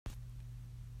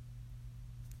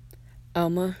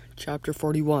Alma, chapter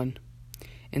 41.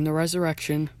 In the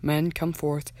resurrection, men come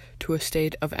forth to a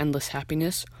state of endless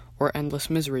happiness or endless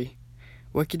misery.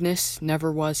 Wickedness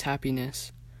never was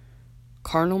happiness.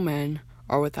 Carnal men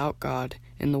are without God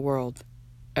in the world.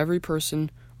 Every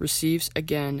person receives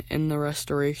again in the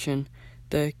restoration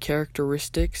the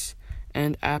characteristics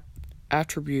and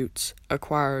attributes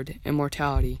acquired in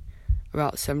mortality,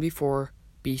 about 74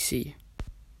 BC.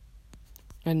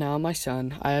 And now, my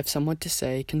son, I have somewhat to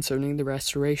say concerning the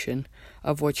restoration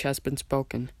of which has been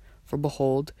spoken. For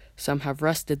behold, some have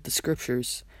wrested the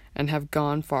Scriptures, and have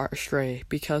gone far astray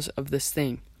because of this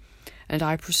thing. And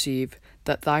I perceive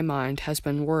that thy mind has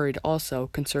been worried also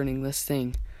concerning this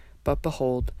thing. But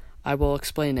behold, I will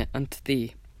explain it unto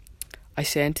thee. I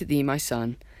say unto thee, my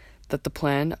son, that the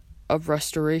plan of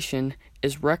restoration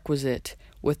is requisite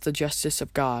with the justice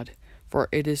of God, for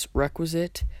it is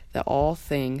requisite that all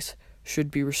things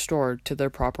should be restored to their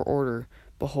proper order.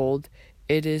 Behold,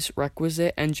 it is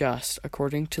requisite and just,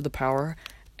 according to the power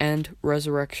and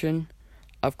resurrection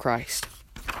of Christ,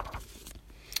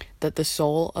 that the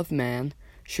soul of man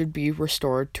should be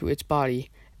restored to its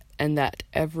body, and that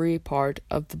every part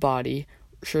of the body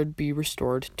should be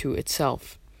restored to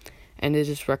itself. And it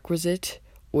is requisite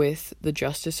with the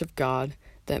justice of God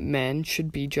that men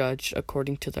should be judged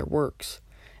according to their works.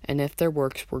 And if their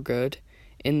works were good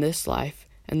in this life,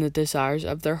 and the desires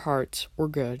of their hearts were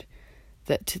good,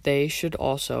 that they should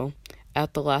also,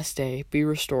 at the last day, be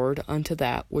restored unto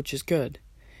that which is good.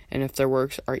 And if their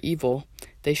works are evil,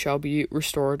 they shall be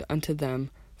restored unto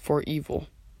them for evil.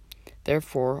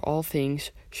 Therefore all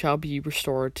things shall be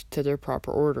restored to their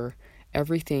proper order,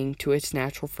 everything to its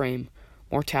natural frame,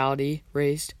 mortality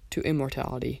raised to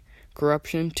immortality,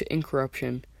 corruption to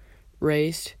incorruption,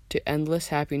 raised to endless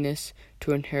happiness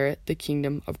to inherit the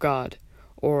kingdom of God,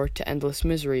 or to endless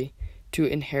misery, to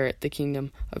inherit the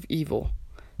kingdom of evil,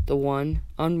 the one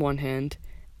on one hand,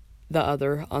 the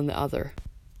other on the other.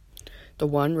 The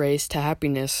one raised to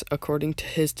happiness according to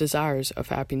his desires of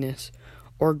happiness,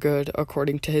 or good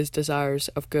according to his desires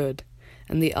of good,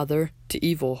 and the other to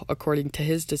evil according to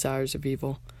his desires of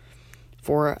evil.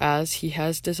 For as he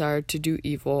has desired to do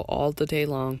evil all the day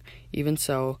long, even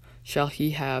so shall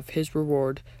he have his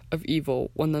reward of evil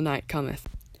when the night cometh.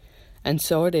 And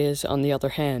so it is on the other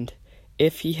hand,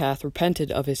 if he hath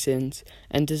repented of his sins,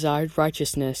 and desired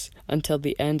righteousness until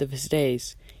the end of his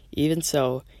days, even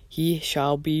so he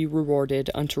shall be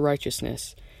rewarded unto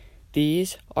righteousness.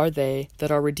 These are they that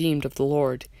are redeemed of the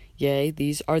Lord, yea,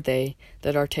 these are they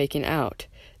that are taken out,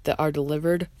 that are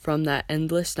delivered from that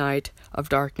endless night of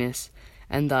darkness,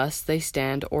 and thus they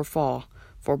stand or fall.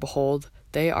 For behold,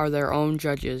 they are their own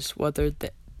judges, whether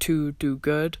to do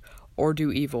good or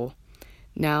do evil.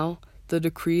 Now the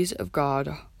decrees of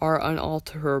God are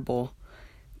unalterable.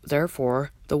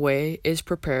 Therefore the way is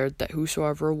prepared that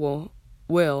whosoever will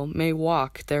may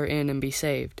walk therein and be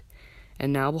saved.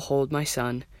 And now behold, my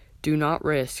son, do not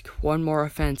risk one more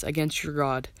offense against your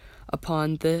God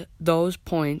upon those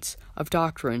points of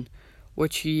doctrine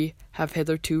which ye have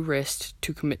hitherto risked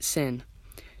to commit sin.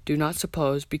 Do not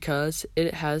suppose, because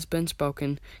it has been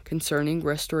spoken concerning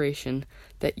restoration,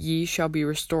 that ye shall be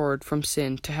restored from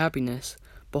sin to happiness.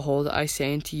 Behold, I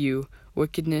say unto you,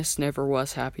 wickedness never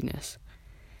was happiness.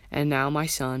 And now, my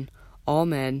son, all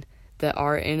men that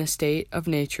are in a state of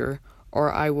nature,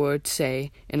 or I would say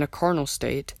in a carnal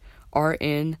state, are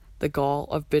in the gall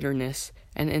of bitterness,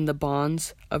 and in the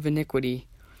bonds of iniquity.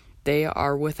 They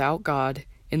are without God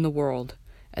in the world,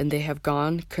 and they have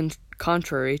gone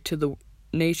contrary to the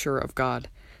nature of God.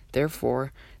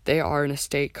 Therefore they are in a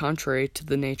state contrary to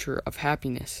the nature of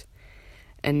happiness.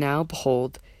 And now,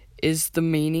 behold, is the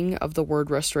meaning of the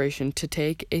word restoration to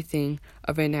take a thing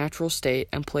of a natural state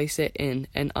and place it in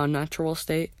an unnatural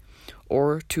state,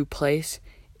 or to place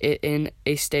it in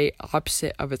a state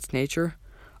opposite of its nature?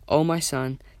 O my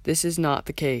son, this is not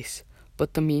the case,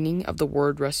 but the meaning of the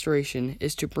word restoration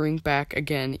is to bring back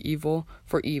again evil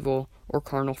for evil, or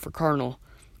carnal for carnal,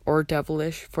 or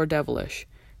devilish for devilish,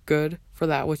 good for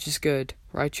that which is good,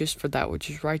 righteous for that which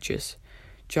is righteous,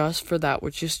 just for that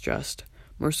which is just,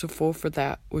 merciful for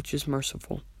that which is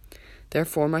merciful.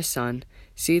 Therefore, my son,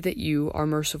 see that you are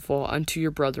merciful unto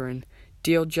your brethren,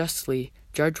 deal justly,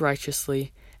 judge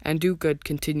righteously, and do good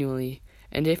continually.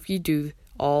 And if ye do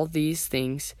all these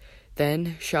things,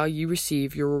 then shall ye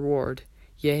receive your reward.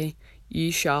 Yea, ye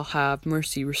shall have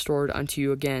mercy restored unto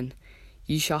you again.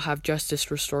 Ye shall have justice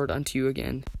restored unto you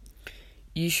again.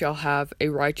 Ye shall have a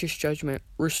righteous judgment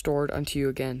restored unto you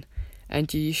again,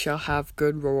 and ye shall have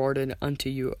good rewarded unto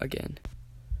you again.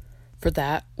 For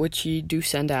that which ye do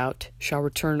send out shall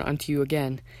return unto you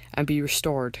again, and be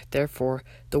restored. Therefore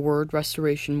the word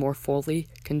restoration more fully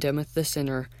condemneth the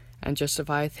sinner, and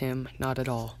justifieth him not at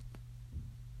all.